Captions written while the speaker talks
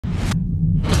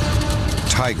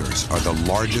Tigers are the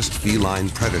largest feline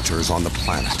predators on the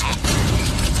planet.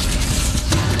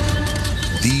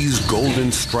 These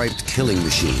golden-striped killing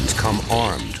machines come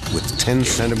armed with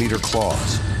 10-centimeter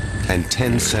claws and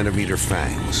 10-centimeter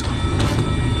fangs.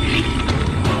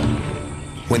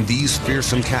 When these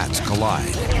fearsome cats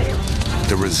collide,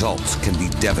 the results can be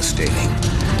devastating.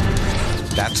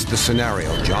 That's the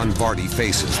scenario John Varty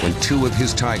faces when two of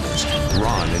his tigers,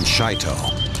 Ron and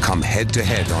Shaito, come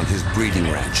head-to-head on his breeding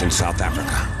ranch in South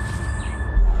Africa.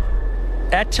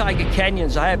 At Tiger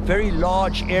Canyons, I have very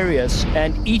large areas,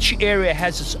 and each area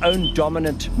has its own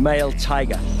dominant male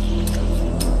tiger.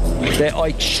 They are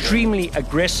extremely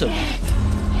aggressive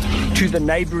to the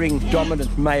neighboring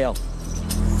dominant male.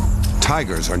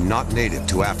 Tigers are not native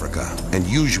to Africa and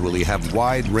usually have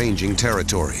wide-ranging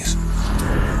territories.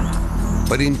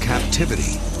 But in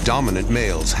captivity, dominant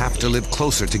males have to live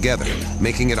closer together,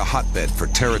 making it a hotbed for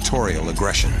territorial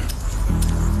aggression.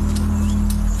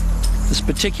 This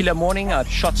particular morning, I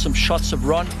shot some shots of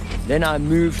Ron. Then I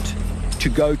moved to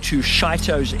go to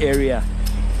Shaito's area.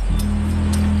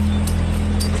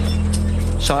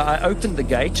 So I opened the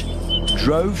gate,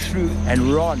 drove through,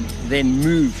 and Ron then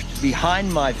moved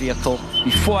behind my vehicle.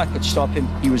 Before I could stop him,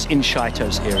 he was in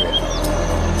Shaito's area.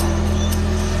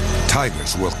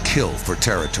 Tigers will kill for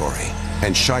territory,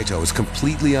 and Shaito is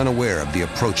completely unaware of the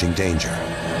approaching danger.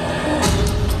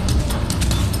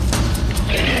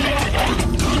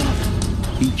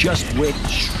 He just went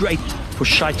straight for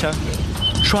Shaito,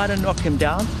 tried to knock him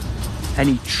down, and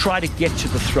he tried to get to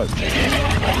the throat.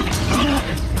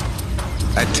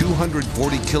 At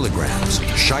 240 kilograms,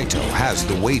 Shaito has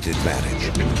the weight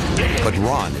advantage. But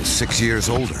Ron is 6 years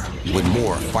older, with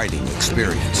more fighting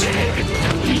experience.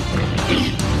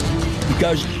 He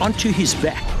goes onto his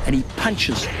back, and he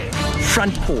punches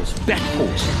front paws, back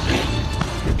paws.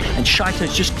 And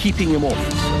Shaito's just keeping him off.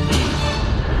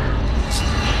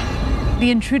 The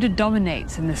intruder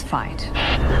dominates in this fight.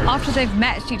 After they've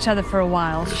matched each other for a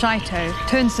while, Shaito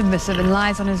turns submissive and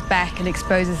lies on his back and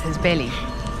exposes his belly.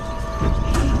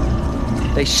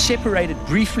 They separated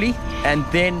briefly, and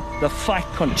then the fight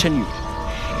continued.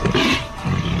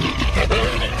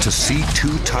 To see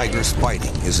two tigers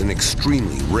fighting is an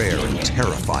extremely rare and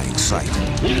terrifying sight.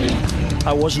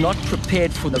 I was not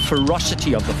prepared for the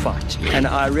ferocity of the fight, and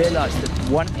I realized that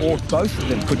one or both of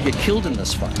them could get killed in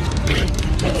this fight.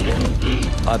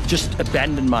 I've just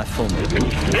abandoned my filming.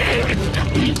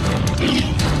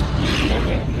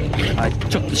 I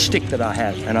took the stick that I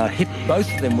had, and I hit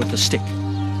both of them with the stick,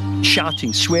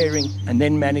 shouting, swearing, and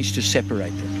then managed to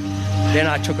separate them. Then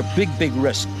I took a big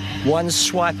risk. One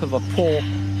swipe of a paw,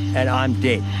 and I'm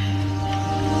dead.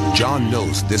 John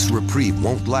knows this reprieve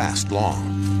won't last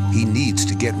long. He needs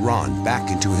to get Ron back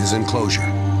into his enclosure,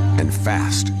 and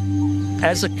fast.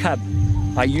 As a cub,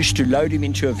 I used to load him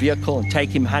into a vehicle and take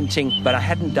him hunting, but I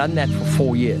hadn't done that for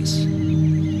 4 years.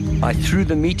 I threw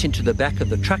the meat into the back of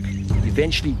the truck,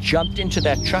 eventually jumped into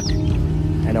that truck,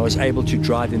 and I was able to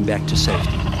drive him back to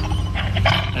safety.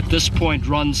 At this point,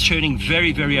 Ron's turning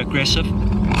very aggressive.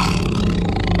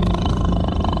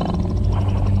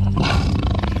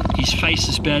 His face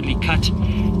is badly cut.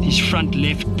 His front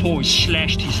left paw is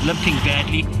slashed. He's limping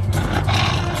badly.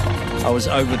 I was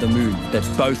over the moon that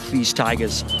both these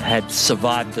tigers had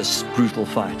survived this brutal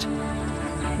fight.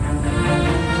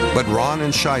 But Ron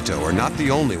and Shaito are not the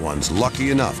only ones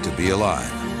lucky enough to be alive.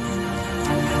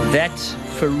 That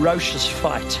ferocious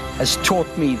fight has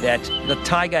taught me that the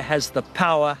tiger has the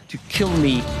power to kill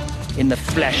me in the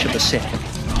flash of a second.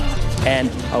 And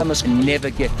I must never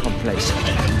get complacent.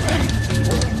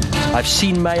 I've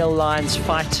seen male lions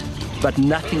fight, but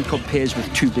nothing compares with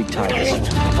two big tigers.